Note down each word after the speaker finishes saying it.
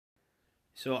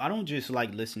So I don't just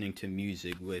like listening to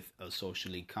music with a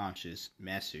socially conscious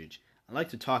message. I like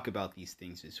to talk about these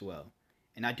things as well.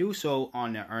 And I do so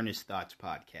on the Earnest Thoughts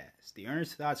podcast. The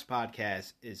Earnest Thoughts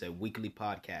podcast is a weekly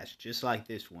podcast just like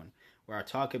this one, where I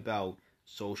talk about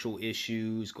social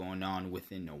issues going on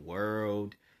within the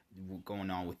world, going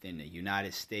on within the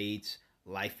United States,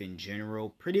 life in general,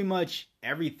 pretty much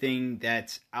everything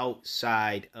that's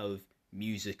outside of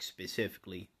music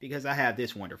specifically, because I have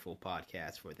this wonderful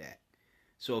podcast for that.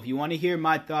 So if you want to hear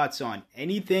my thoughts on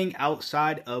anything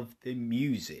outside of the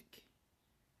music,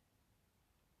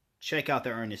 check out the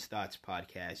Earnest Thoughts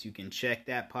podcast. You can check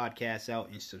that podcast out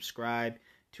and subscribe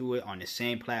to it on the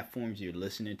same platforms you're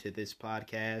listening to this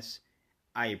podcast.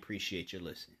 I appreciate your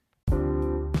listening.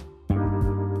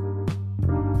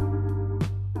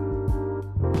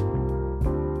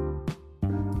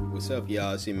 What's up,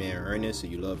 y'all? It's your man Ernest. So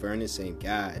you love Ernest, same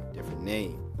guy, different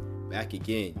name. Back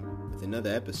again with another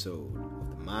episode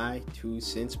of the My Two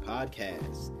Cents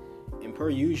podcast. And per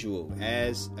usual,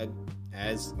 as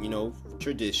you know,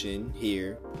 tradition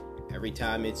here, every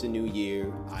time it's a new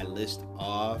year, I list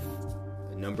off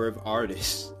a number of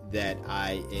artists that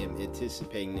I am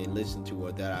anticipating to listen to,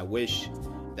 or that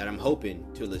I'm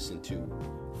hoping to listen to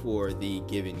for the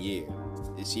given year.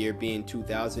 This year being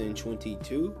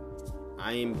 2022,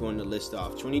 I am going to list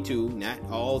off 22, not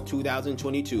all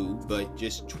 2022, but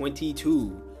just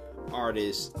 22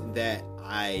 artists that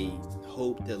I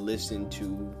hope to listen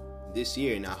to this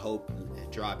year, and I hope to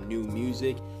drop new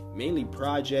music, mainly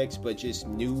projects, but just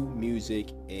new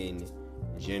music in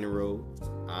general.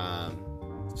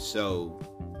 So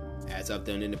as I've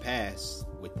done in the past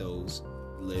with those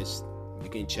lists, you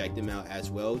can check them out as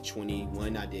well.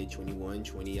 21 I did 21,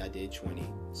 20 I did 20.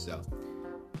 So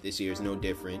this year is no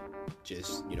different,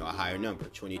 just a higher number,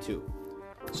 22.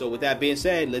 So with that being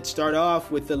said, let's start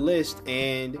off with the list,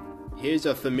 and here's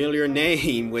a familiar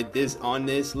name on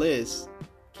this list,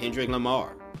 Kendrick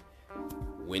Lamar.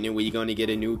 When are we going to get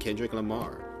a new Kendrick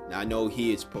Lamar? Now, I know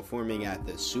he is performing at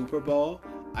the Super Bowl.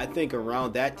 I think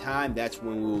around that time, that's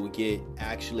when we will get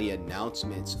actually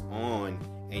announcements on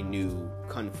a new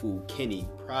Kung Fu Kenny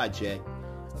project.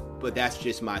 But that's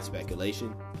just my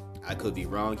speculation. I could be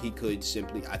wrong. He could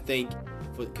simply,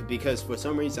 because for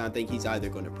some reason, I think he's either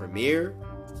going to premiere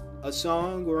a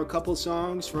song or a couple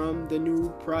songs from the new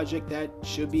project that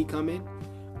should be coming,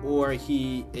 or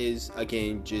he is,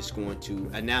 again, just going to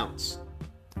announce.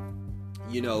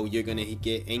 You're going to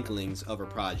get inklings of a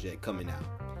project coming out.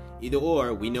 Either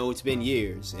or, we know it's been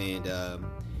years, and,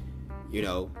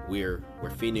 we're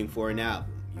fiending for an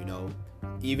album,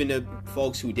 Even the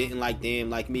folks who didn't like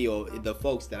Damn like me, or the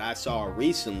folks that I saw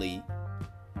recently,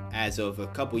 as of a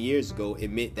couple years ago,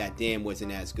 admit that Damn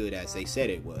wasn't as good as they said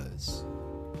it was.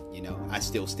 I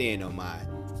still stand on my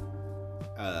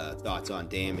thoughts on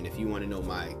Damn, and if you want to know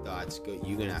my thoughts,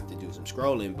 you're going to have to do some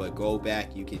scrolling, but go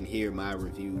back, you can hear my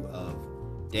review of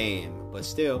Damn. But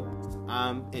still,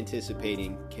 I'm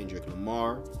anticipating Kendrick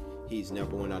Lamar. He's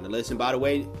number one on the list. And by the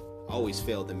way, I always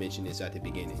fail to mention this at the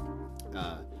beginning.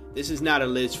 This is not a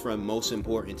list from most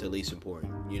important to least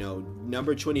important.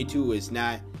 Number 22 is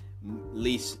not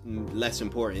less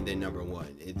important than number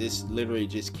one. This literally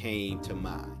just came to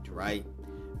mind, right?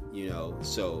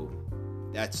 So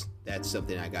that's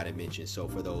something I gotta mention. So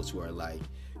for those who are like,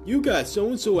 you got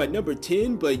so-and-so at number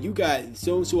 10, but you got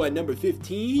so-and-so at number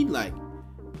 15, like,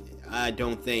 I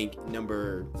don't think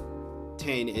number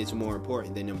 10 is more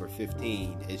important than number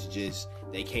 15. It's just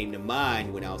they came to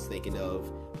mind when I was thinking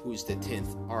of who's the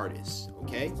 10th artist.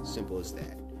 Okay? Simple as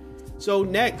that. So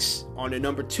next, on the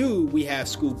number 2, we have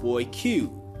Schoolboy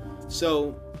Q.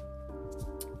 So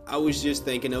I was just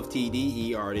thinking of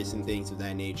TDE artists and things of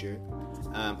that nature.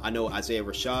 I know Isaiah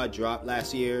Rashad dropped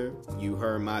last year. You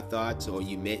heard my thoughts, or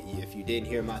if you didn't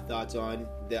hear my thoughts on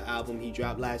the album he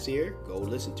dropped last year, go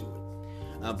listen to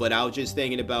it. But I was just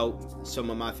thinking about some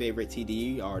of my favorite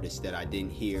TDE artists that I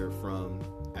didn't hear from,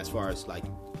 as far as like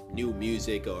new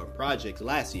music or projects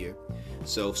last year.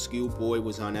 So Schoolboy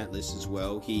was on that list as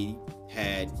well. He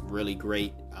had a really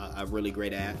great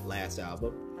last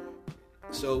album.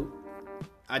 So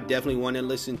I definitely want to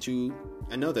listen to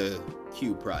another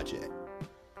Q project.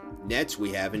 Next,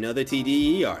 we have another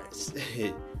TDE artist.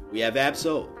 We have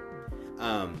Ab-Soul.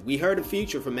 We heard a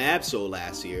feature from Ab-Soul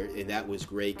last year, and that was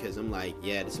great because I'm like,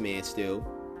 yeah, this man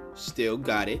still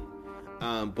got it.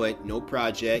 But no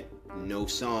project, no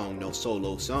song, no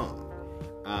solo song.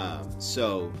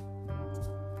 So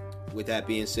with that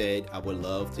being said, I would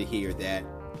love to hear that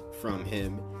from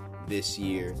him this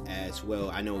year as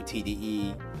well. I know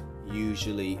TDE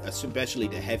usually, especially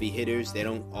the heavy hitters, they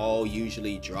don't all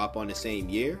usually drop on the same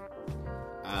year.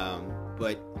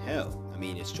 But hell, I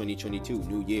mean, it's 2022,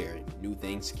 new year, new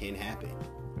things can happen.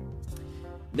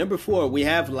 Number 4, we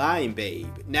have Lion Babe.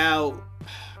 Now,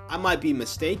 I might be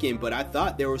mistaken, but I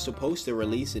thought they were supposed to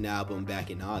release an album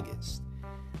back in August.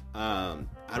 I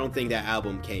don't think that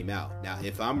album came out. Now,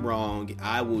 if I'm wrong,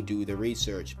 I will do the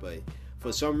research, but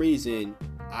for some reason,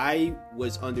 I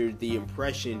was under the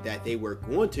impression that they were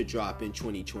going to drop in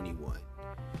 2021.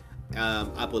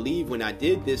 I believe when I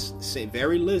did this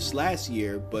very list last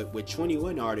year, but with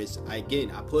 21 artists, I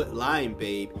put Lion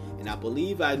Babe, and I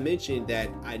believe I mentioned that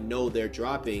I know they're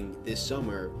dropping this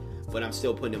summer, but I'm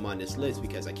still putting them on this list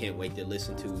because I can't wait to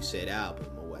listen to said album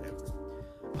or whatever.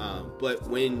 But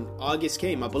when August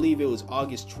came, I believe it was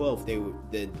August 12th,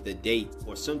 the date,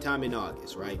 or sometime in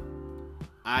August, right?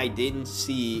 I didn't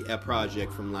see a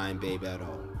project from Lion Babe at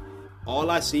all.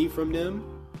 All I see from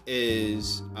them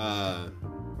is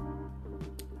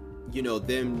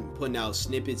them putting out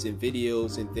snippets and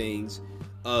videos and things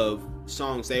of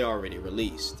songs they already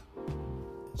released.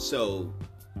 So,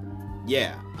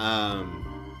 yeah,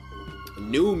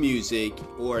 new music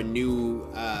or a new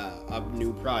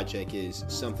project is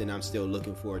something I'm still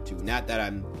looking forward to. Not that I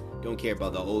don't care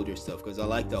about the older stuff, because I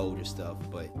like the older stuff,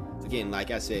 but again,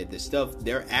 like I said, the stuff,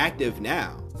 they're active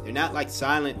now. They're not like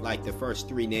silent like the first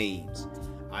 3 names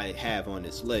I have on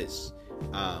this list.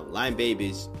 Lion Babe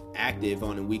is active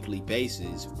on a weekly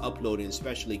basis, uploading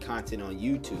especially content on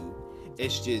YouTube.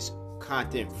 It's just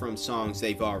content from songs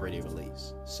they've already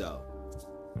released. So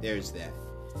there's that.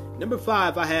 Number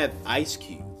 5, I have Ice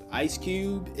Cube. Ice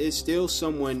Cube is still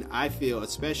someone I feel,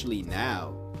 especially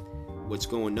now, what's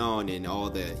going on and all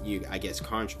the, I guess,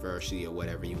 controversy or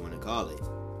whatever you want to call it.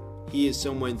 He is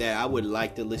someone that I would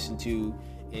like to listen to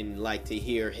and like to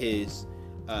hear his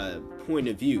point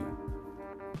of view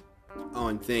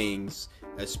on things,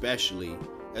 especially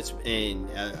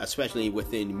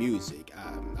within music.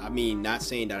 I mean, not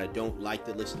saying that I don't like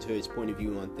to listen to his point of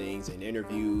view on things and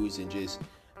interviews and just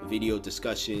video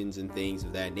discussions and things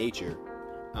of that nature.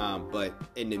 But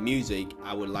in the music,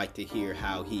 I would like to hear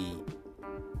how he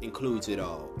includes it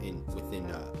all within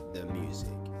the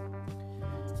music.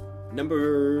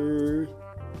 Number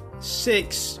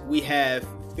 6, we have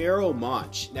Pharoahe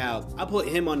Monch. Now, I put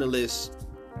him on the list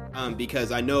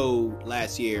because I know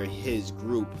last year his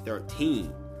group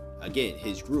 13, again,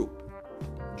 his group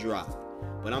dropped.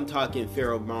 But I'm talking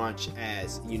Pharoahe Monch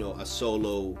as, a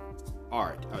solo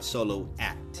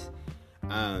act.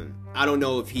 I don't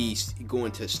know if he's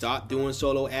going to stop doing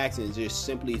solo acts and just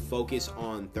simply focus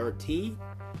on 13.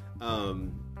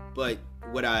 But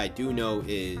what I do know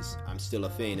is I'm still a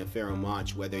fan of Pharoahe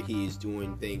Monch, whether he's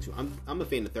doing things. I'm a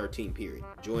fan of 13, period.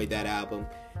 Enjoyed that album.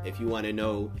 If you want to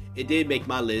know, it did make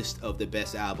my list of the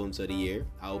best albums of the year.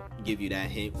 I'll give you that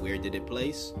hint. Where did it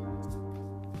place?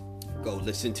 Go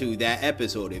listen to that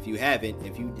episode if you haven't.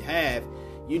 If you have,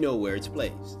 you know where it's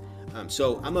placed.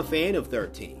 So I'm a fan of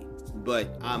 13,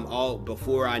 but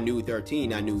before I knew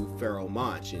 13, I knew Pharoahe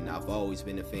Monch, and I've always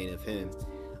been a fan of him.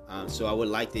 So I would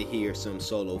like to hear some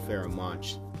solo Pharoahe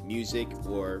Monch music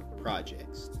or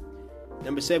projects.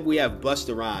 Number 7, we have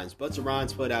Busta Rhymes. Busta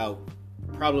Rhymes put out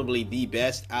probably the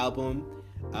best album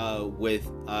with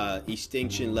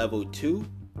Extinction Level 2.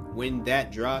 When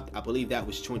that dropped, I believe that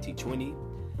was 2020.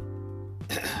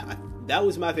 That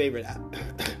was my favorite.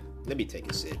 Let me take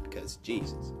a sip because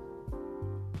Jesus.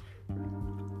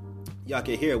 Y'all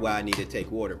can hear why I need to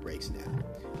take water breaks now.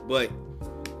 But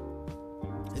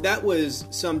that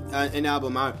was an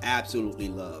album I absolutely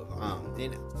love.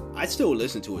 And I still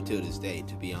listen to it till this day,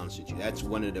 to be honest with you. That's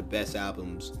one of the best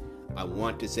albums I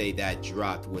want to say that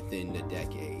dropped within the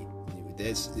decade.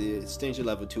 This Extinction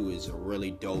Level 2 is a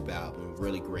really dope album,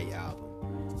 really great album.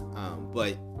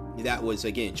 But that was,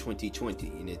 again, 2020,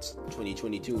 and it's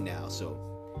 2022 now. So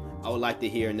I would like to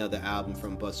hear another album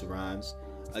from Busta Rhymes.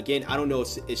 Again, I don't know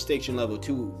if Extinction Level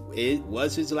 2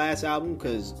 was his last album,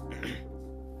 because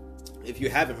if you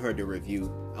haven't heard the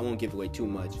review, I won't give away too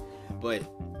much, but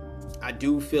I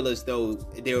do feel as though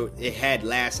it had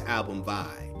last album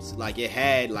vibes. Like, it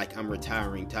had, like, I'm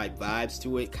retiring type vibes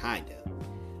to it, kind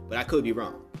of. But I could be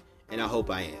wrong, and I hope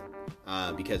I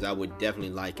am, because I would definitely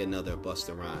like another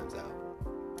Busta Rhymes album.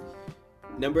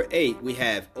 Number 8, we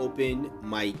have Open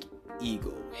Mike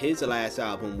Eagle. His last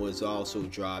album was also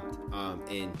dropped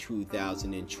in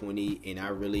 2020, and I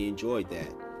really enjoyed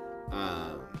that.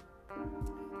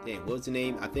 What was the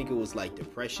name? I think it was like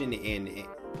Depression and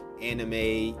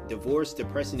Anime, Divorce,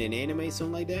 Depression and Anime,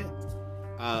 something like that.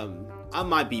 I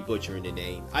might be butchering the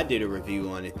name. I did a review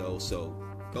on it though, so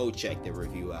go check the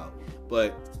review out.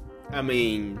 But I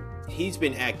mean, he's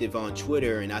been active on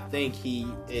Twitter, and I think he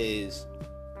is,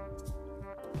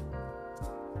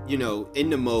 in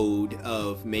the mode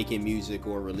of making music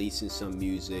or releasing some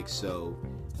music. So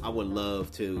I would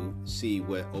love to see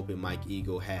what Open Mike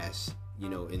Eagle has,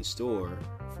 in store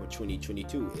for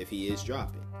 2022 if he is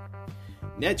dropping.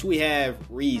 Next, we have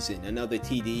Reason, another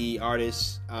TDE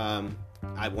artist.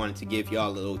 I wanted to give y'all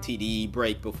a little TDE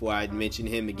break before I mention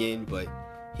him again, but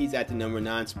he's at the number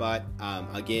 9 spot.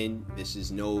 Again, this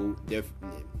is no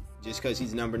different. Just because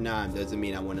he's number 9 doesn't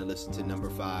mean I want to listen to number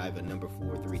 5 and number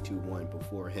 4, 3, 2, 1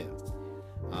 before him.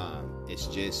 It's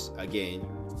just, again,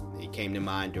 it came to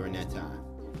mind during that time.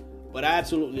 But I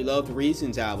absolutely love the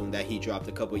Reasons album that he dropped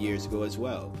a couple years ago as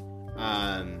well.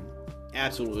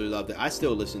 Absolutely loved it. I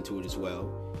still listen to it as well.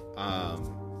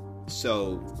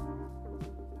 So,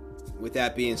 with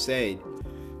that being said,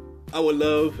 I would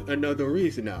love another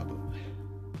Reason album.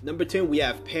 Number 10, we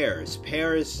have Paris.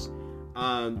 Paris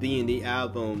being the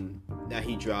album that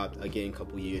he dropped, again, a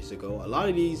couple years ago. A lot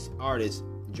of these artists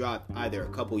dropped either a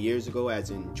couple years ago,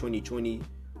 as in 2020,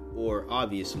 or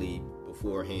obviously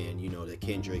beforehand, the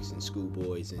Kendricks and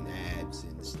Schoolboys and Abs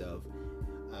and stuff.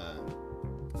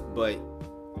 But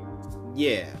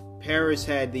yeah, Paris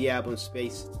had the album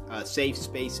Safe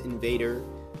Space Invader.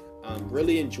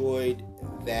 Really enjoyed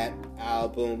that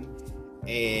album,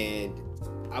 and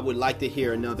I would like to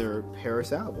hear another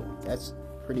Paris album. That's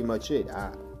pretty much it.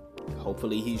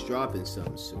 Hopefully he's dropping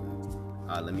something soon.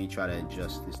 Let me try to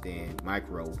adjust this damn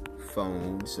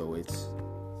microphone so it's,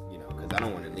 because I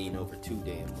don't want to lean over too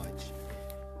damn much.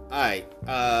 Alright,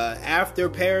 after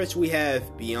Paris we have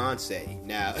Beyonce.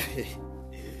 Now,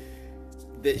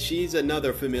 she's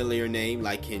another familiar name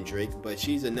like Kendrick, but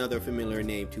she's another familiar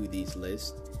name to these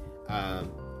lists.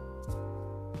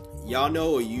 Y'all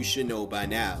know, or you should know by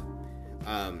now,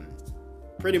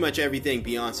 pretty much everything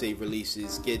Beyonce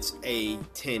releases gets a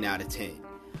 10 out of 10.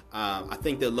 I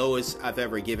think the lowest I've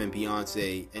ever given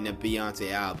Beyonce in a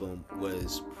Beyonce album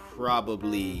was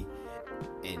probably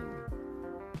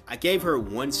I gave her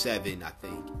 1.7, I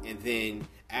think. And then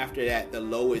after that,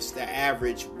 the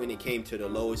average when it came to the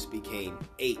lowest became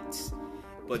 8.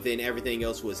 But then everything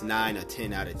else was 9 or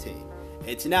 10 out of 10.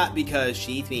 It's not because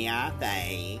she's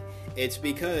Beyonce. It's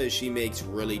because she makes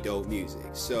really dope music.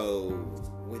 So,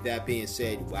 with that being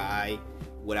said, why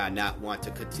would I not want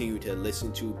to continue to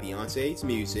listen to Beyonce's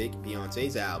music,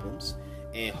 Beyonce's albums,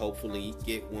 and hopefully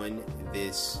get one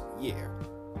this year?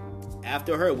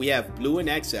 After her, we have Blu and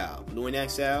Exile. Blu and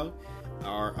Exile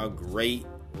are a great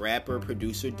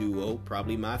rapper-producer duo,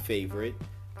 probably my favorite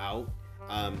out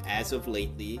as of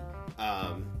lately.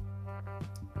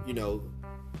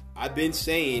 I've been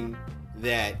saying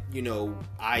that,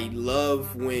 I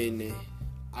love when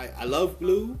I love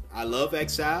Blu, I love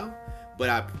Exile, but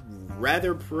I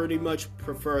rather pretty much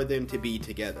prefer them to be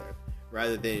together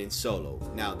rather than solo.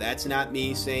 Now, that's not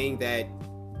me saying that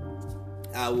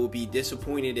I will be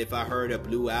disappointed if I heard a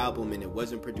Blu album and it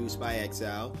wasn't produced by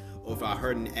Exile, or if I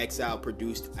heard an Exile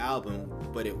produced album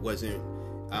but it wasn't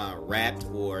rapped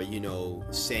or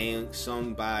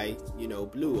sung by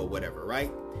Blu or whatever,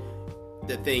 right?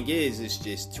 The thing is, it's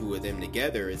just two of them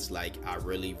together. It's like I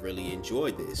really, really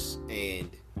enjoyed this, and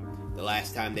the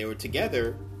last time I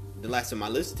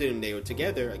listened to them, they were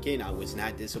together. Again, I was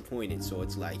not disappointed. So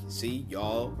it's like, see,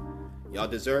 y'all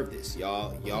deserve this.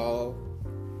 Y'all.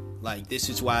 Like, this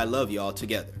is why I love y'all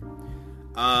together.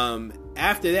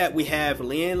 After that, we have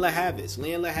Lianne La Havas.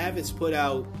 Lianne La Havas put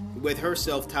out, with her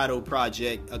self-titled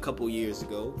project a couple years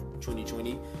ago,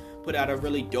 2020, put out a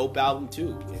really dope album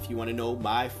too. If you want to know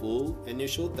my full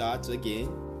initial thoughts, again,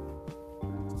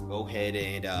 go ahead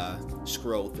and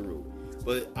scroll through.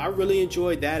 But I really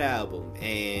enjoyed that album,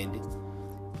 and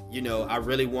I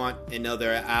really want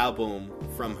another album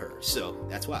from her. So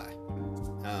that's why.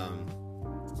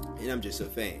 And I'm just a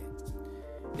fan.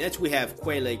 Next, we have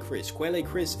Quelle Chris. Quelle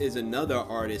Chris is another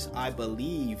artist, I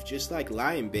believe, just like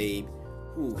Lion Babe,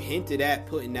 who hinted at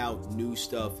putting out new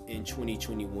stuff in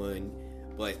 2021,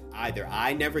 but either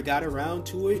I never got around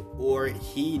to it or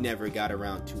he never got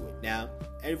around to it. Now,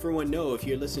 everyone know, if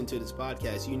you're listening to this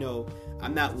podcast,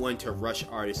 I'm not one to rush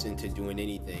artists into doing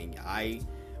anything. I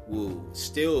will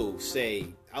still say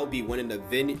I'll be one of the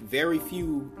very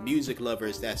few music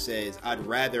lovers that says I'd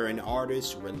rather an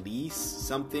artist release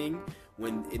something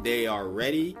when they are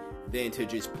ready than to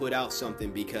just put out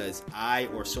something because I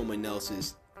or someone else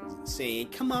is saying,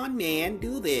 come on man,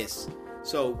 do this.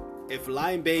 So if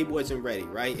Lion Babe wasn't ready,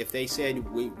 right? If they said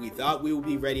we thought we would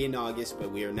be ready in August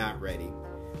but we are not ready,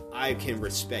 I can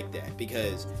respect that,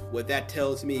 because what that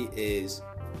tells me is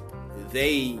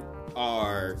they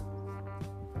are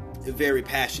very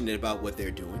passionate about what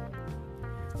they're doing.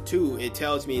 2, it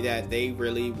tells me that they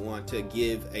really want to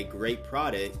give a great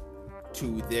product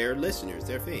to their listeners,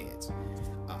 their fans.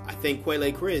 think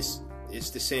Quelle Chris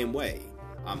is the same way.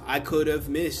 I could have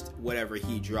missed whatever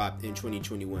he dropped in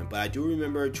 2021, but I do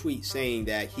remember a tweet saying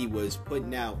that he was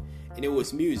putting out, and it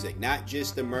was music, not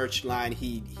just the merch line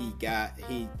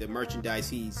the merchandise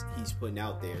he's putting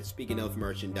out there. Speaking of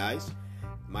merchandise,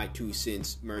 my 2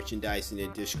 cents merchandise in the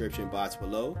description box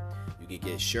below. You can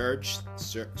get shirts,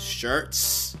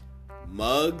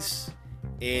 mugs,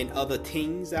 and other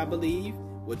things, I believe,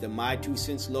 with the My 2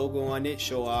 Cents logo on it.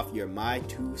 Show off your My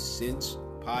 2 Cents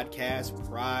podcast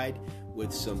pride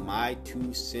with some My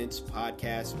 2 Cents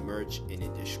podcast merch in the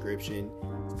description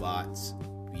box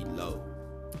below.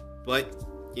 But,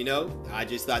 I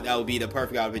just thought that would be the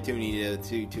perfect opportunity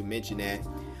to mention that,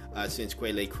 since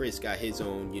Quelle Chris got his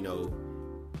own,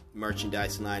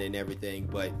 merchandise line and everything.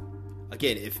 But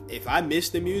again, if I miss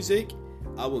the music,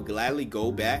 I will gladly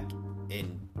go back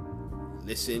and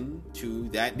listen to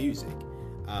that music.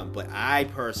 But I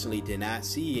personally did not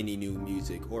see any new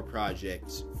music or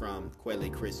projects from Quelle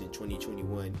Chris in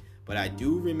 2021. But I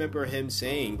do remember him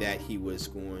saying that he was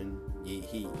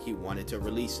he wanted to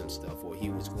release some stuff, or he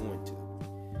was going to.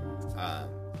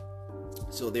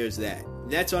 So there's that.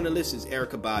 Next on the list is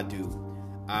Erykah Badu.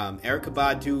 Erykah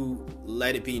Badu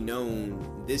let it be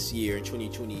known this year in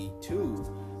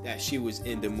 2022 that she was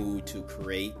in the mood to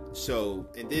create. So,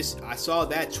 I saw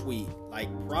that tweet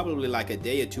probably a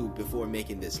day or two before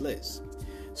making this list.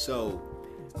 So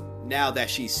now that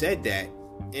she said that,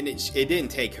 and it didn't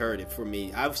take her for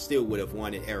me, I still would have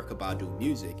wanted Erykah Badu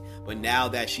music. But now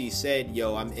that she said,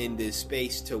 yo, I'm in this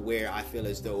space to where I feel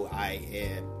as though I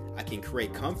can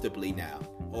create comfortably now,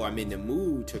 or I'm in the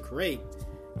mood to create,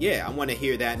 yeah, I want to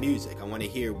hear that music. I want to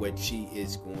hear what she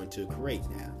is going to create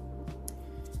now.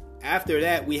 After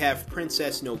that, we have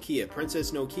Princess Nokia. Princess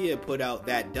Nokia put out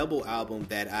that double album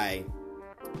that I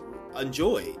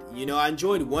enjoyed. I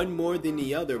enjoyed one more than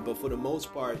the other, but for the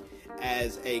most part,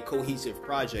 as a cohesive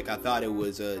project, I thought it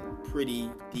was a pretty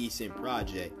decent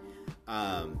project.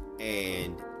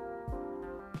 And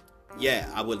yeah,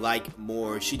 I would like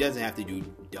more. She doesn't have to do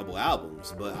double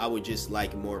albums, but I would just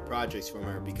like more projects from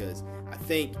her, because I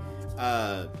think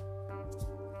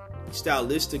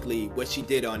stylistically what she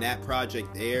did on that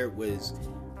project there was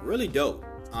really dope.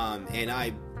 And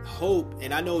I hope,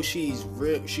 and I know she's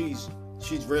real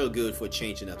good for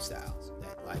changing up styles.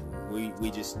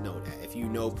 We just know that. If you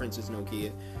know Princess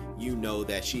Nokia, you know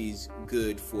that she's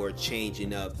good for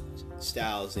changing up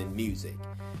styles in music.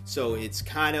 So it's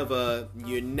kind of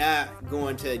you're not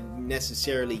going to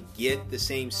necessarily get the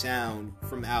same sound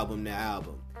from album to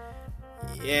album.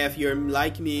 Yeah, if you're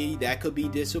like me, that could be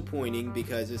disappointing,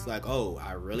 because it's like, oh,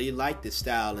 I really like the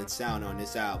style and sound on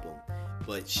this album.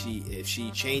 But if she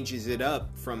changes it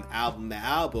up from album to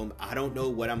album, I don't know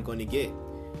what I'm going to get.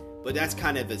 But that's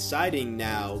kind of exciting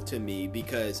now to me,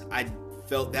 because I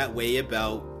felt that way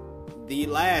about her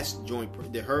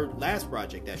last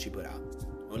project that she put out,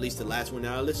 or at least the last one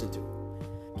that I listened to.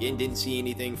 Again, didn't see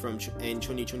anything in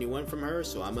 2021 from her,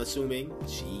 so I'm assuming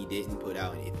she didn't put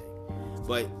out anything.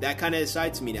 But that kind of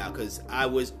excites me now, because I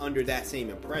was under that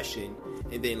same impression,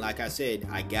 and then, like I said,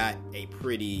 I got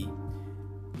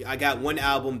one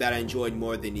album that I enjoyed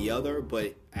more than the other,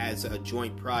 but as a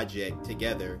joint project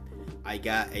together, I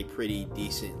got a pretty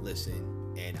decent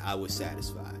listen, and I was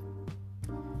satisfied.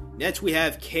 Next, we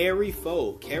have Carrie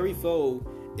Foe. Carrie Foe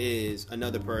is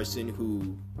another person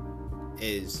who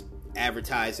is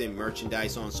advertising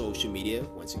merchandise on social media.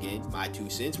 Once again, My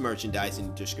 2 Cents merchandise in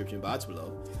the description box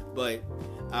below. But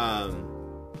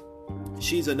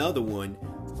she's another one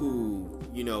who,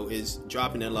 is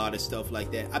dropping a lot of stuff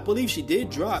like that. I believe she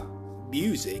did drop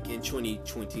music in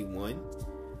 2021.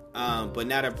 But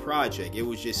not a project. It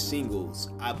was just singles,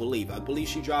 I believe. I believe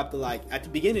she dropped at the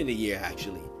beginning of the year,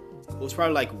 actually. It was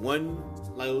probably one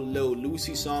little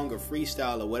Lucy song or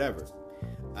freestyle or whatever.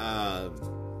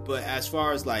 But as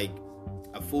far as a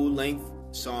full-length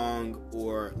song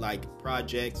or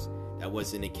projects, that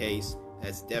wasn't the case.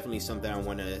 That's definitely something I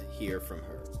want to hear from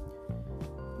her.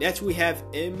 Next, we have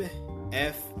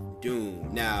MF Doom.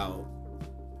 Now,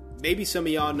 maybe some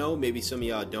of y'all know, maybe some of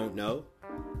y'all don't know.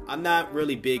 I'm not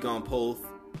really big on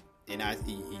and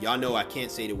y'all know I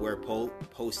can't say the word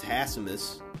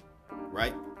posthumous,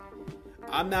 right?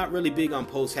 I'm not really big on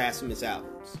posthumous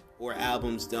albums, or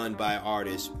albums done by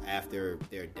artists after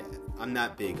their death. I'm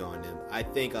not big on them. I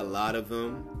think a lot of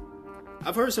them,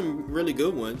 I've heard some really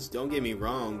good ones, don't get me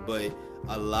wrong, but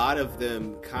a lot of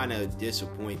them kind of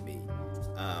disappoint me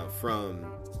from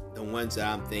the ones that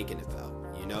I'm thinking about,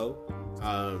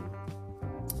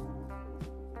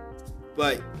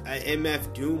 But an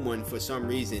MF Doom one, for some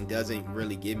reason, doesn't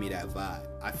really give me that vibe.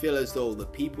 I feel as though the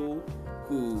people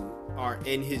who are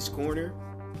in his corner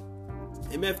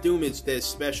MF Doom is this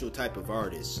special type of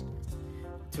artist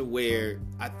to where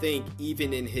I think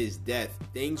even in his death,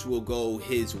 things will go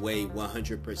his way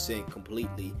 100%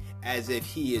 completely, as if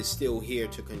he is still here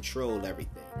to control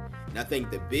everything. And I think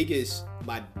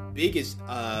my biggest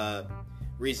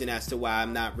reason as to why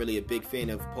I'm not really a big fan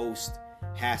of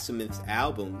post-Hasselman's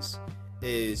albums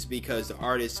is because the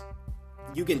artist,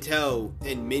 you can tell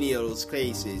in many of those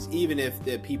cases, even if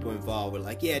the people involved were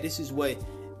like, yeah, this is what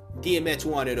DMX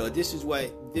wanted, or this is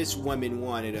what this woman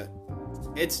wanted,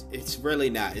 it's really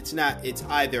not. It's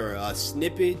either a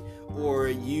snippet or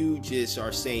you just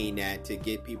are saying that to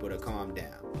get people to calm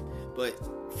down. But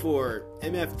for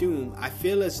MF Doom, I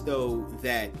feel as though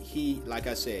that he, like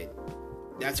I said,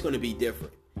 that's going to be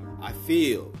different. I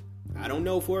don't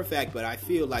know for a fact, but I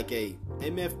feel like a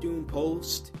MF Doom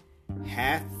post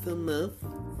Hasselmus,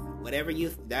 whatever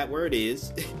that word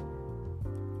is,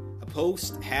 a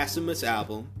post Hasselmus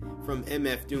album from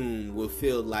MF Doom will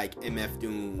feel like MF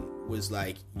Doom was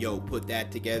like, yo, put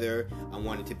that together. I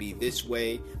want it to be this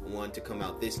way. I want it to come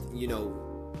out this,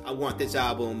 I want this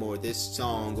album or this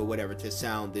song or whatever to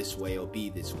sound this way or be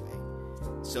this way.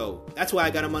 So that's why I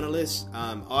got him on the list.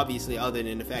 Obviously, other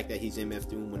than the fact that he's MF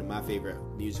Doom, one of my favorite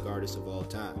music artists of all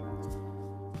time.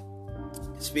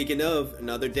 Speaking of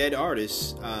another dead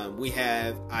artist, I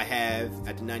have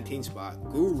at the 19th spot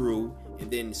Guru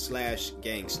and then Slash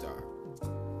Gangstar.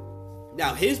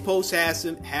 Now, his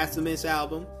post-Hasselman's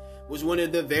album was one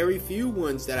of the very few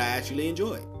ones that I actually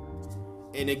enjoyed.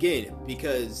 And again,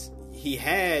 because he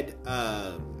had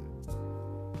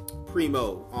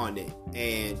Primo on it,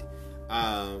 and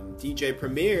DJ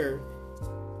Premier,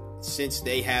 since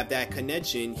they have that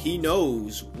connection, he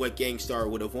knows what Gangstar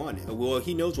would have wanted. Well,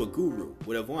 he knows what Guru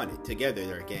would have wanted. Together,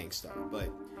 they're Gangstar. But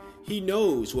he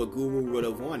knows what Guru would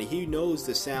have wanted. He knows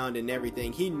the sound and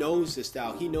everything. He knows the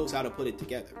style. He knows how to put it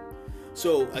together.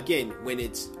 So, again, when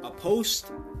it's a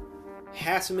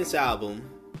post-Hasselman's album,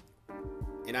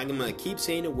 and I'm going to keep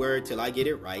saying the word till I get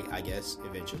it right, I guess,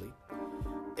 eventually.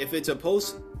 If it's a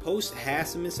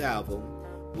post-Hasselman's album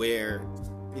where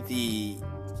the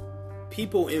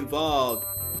people involved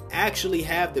actually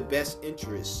have the best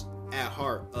interests at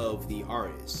heart of the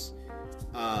artist,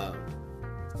 and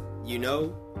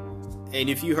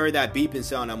if you heard that beeping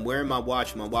sound, I'm wearing my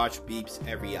watch beeps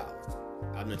every hour.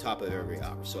 On the top of every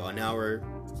hour. So an hour,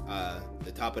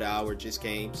 the top of the hour just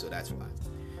came, so that's why.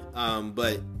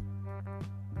 But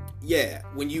yeah,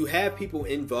 when you have people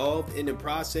involved in the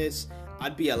process,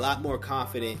 I'd be a lot more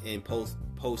confident in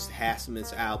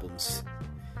post-Hasselman's albums.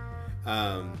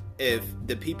 If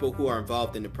the people who are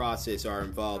involved in the process are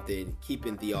involved in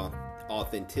keeping the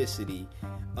authenticity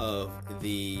of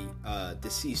the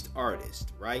deceased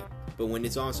artist, right? But when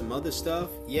it's on some other stuff,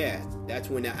 yeah, that's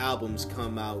when the albums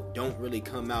don't really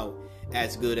come out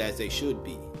as good as they should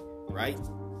be, right?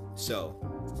 So,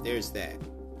 there's that.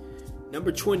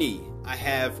 Number 20, I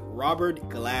have Robert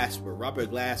Glasper.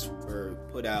 Robert Glasper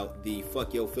put out the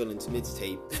Fuck Your Feelings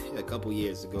mixtape a couple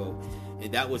years ago,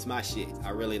 and that was my shit. I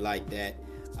really like that.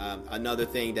 Another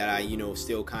thing that I,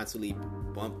 still constantly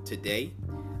bump today,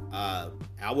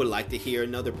 I would like to hear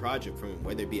another project from him,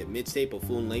 whether it be a mixtape, a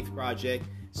full-length project,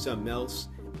 something else.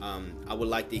 I would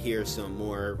like to hear some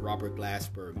more Robert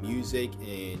Glasper music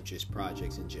and just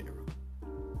projects in general.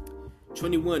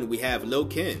 21, we have Lil'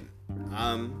 Kim.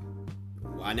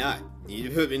 Why not?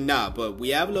 Nah, but we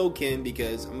have Lil' Kim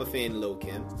because I'm a fan of Lil'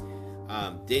 Kim.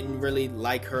 Didn't really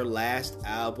like her last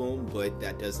album, but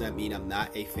that does not mean I'm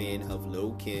not a fan of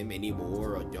Lil' Kim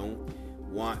anymore or don't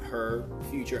want her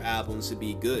future albums to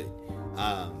be good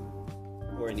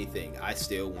or anything. I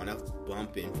still want to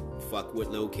bump and fuck with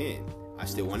Lil' Kim. I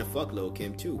still want to fuck Lil'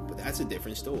 Kim too, but that's a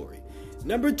different story.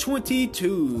 Number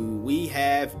 22, we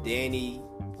have Danny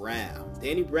Brown.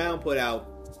 Danny Brown put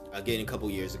out, again a couple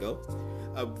years ago,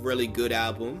 a really good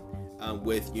album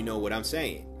with You Know What I'm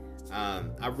Saying.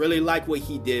 I really like what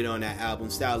he did on that album.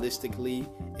 Stylistically,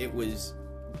 it was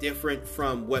different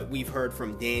from what we've heard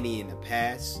from Danny in the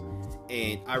past,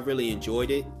 and I really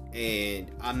enjoyed it.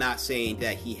 And I'm not saying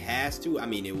that he has to. I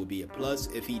mean, it would be a plus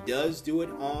if he does do it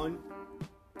on,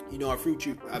 a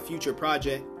future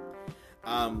project.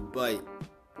 But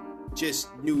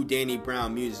just new Danny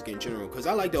Brown music in general, because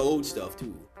I like the old stuff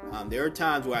too. There are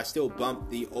times where I still bump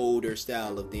the older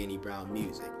style of Danny Brown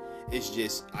music. It's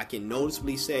just, I can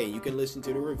noticeably say, you can listen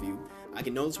to the review, I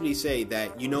can noticeably say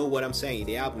that You Know What I'm Saying,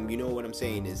 the album You Know What I'm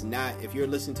Saying is not, if you're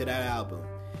listening to that album,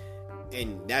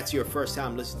 and that's your first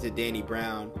time listening to Danny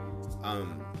Brown,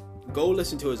 go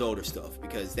listen to his older stuff,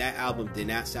 because that album did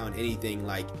not sound anything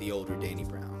like the older Danny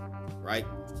Brown, right?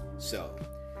 So,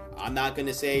 I'm not going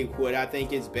to say what I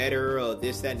think is better or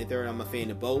this, that, and the third. I'm a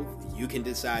fan of both. You can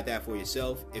decide that for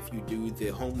yourself if you do the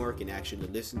homework and actually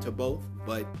listen to both.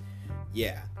 But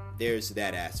yeah, there's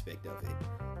that aspect of it.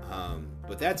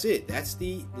 But that's it. That's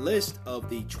the list of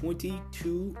the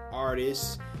 22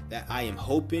 artists that I am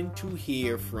hoping to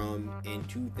hear from in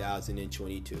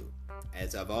 2022.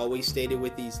 As I've always stated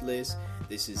with these lists,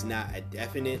 this is not a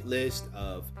definite list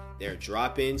of they're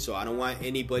dropping, so I don't want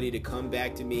anybody to come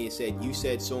back to me and say, you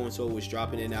said so-and-so was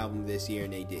dropping an album this year,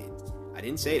 and they did. I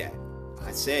didn't say that.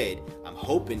 I said I'm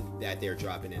hoping that they're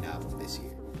dropping an album this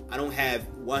year. I don't have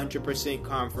 100%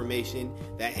 confirmation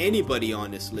that anybody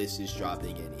on this list is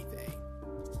dropping anything.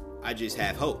 I just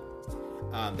have hope.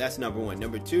 That's number one.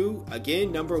 Number two,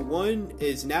 again, number one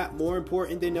is not more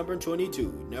important than number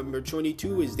 22. Number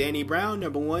 22 is Danny Brown.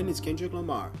 Number one is Kendrick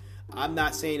Lamar. I'm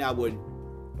not saying I want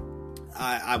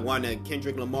a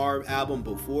Kendrick Lamar album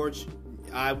before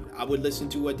I would listen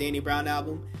to a Danny Brown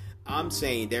album. I'm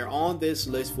saying they're on this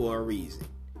list for a reason.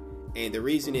 And the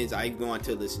reason is I'm going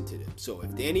to listen to them. So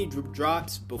if Danny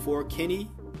drops before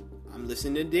Kenny, I'm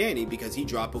listening to Danny because he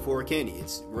dropped before Kenny.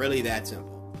 It's really that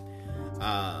simple.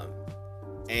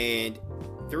 And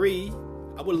three,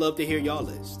 I would love to hear y'all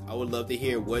list. I would love to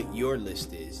hear what your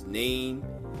list is. Name,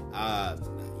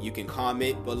 you can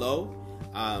comment below.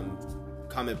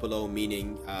 Comment below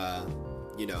meaning,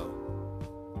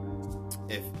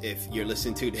 if you're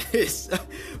listening to this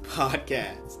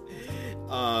podcast,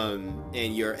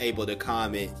 and you're able to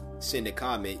comment, send a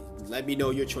comment, let me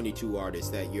know your 22 artists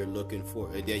that you're looking for,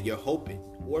 that you're hoping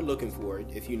or looking for,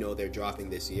 if you know they're dropping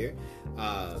this year.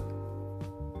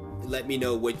 Let me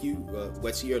know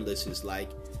what's your list is like.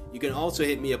 You can also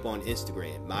hit me up on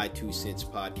Instagram, My 2 Cents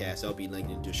Podcast. I'll be linked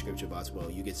in the description box below.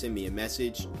 You can send me a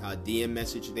message, a DM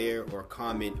message there, or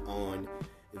comment on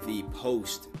the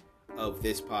post of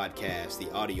this podcast,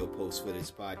 the audio post for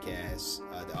this podcast,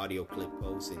 the audio clip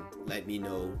post, and let me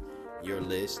know your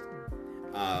list.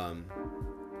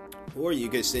 Or you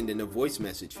can send in a voice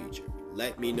message feature.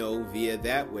 Let me know via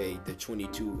that way the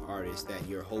 22 artists that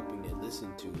you're hoping to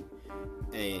listen to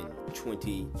in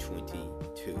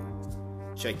 2022.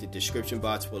 Check the description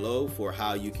box below for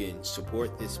how you can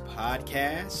support this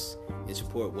podcast and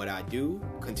support what I do.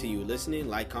 Continue listening,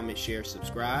 like, comment, share,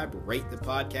 subscribe, rate the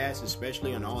podcast,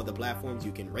 especially on all the platforms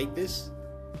you can rate this.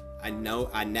 I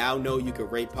now know you can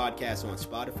rate podcasts on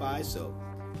Spotify, so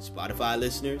Spotify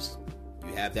listeners,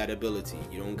 you have that ability.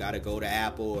 You don't got to go to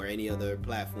Apple or any other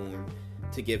platform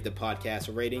to give the podcast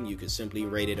a rating. You can simply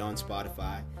rate it on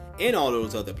Spotify and all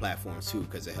those other platforms too,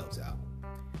 because it helps out.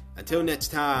 Until next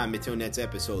time, until next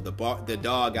episode, the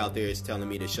dog out there is telling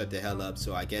me to shut the hell up,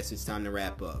 so I guess it's time to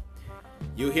wrap up.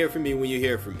 You'll hear from me when you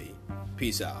hear from me.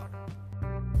 Peace out.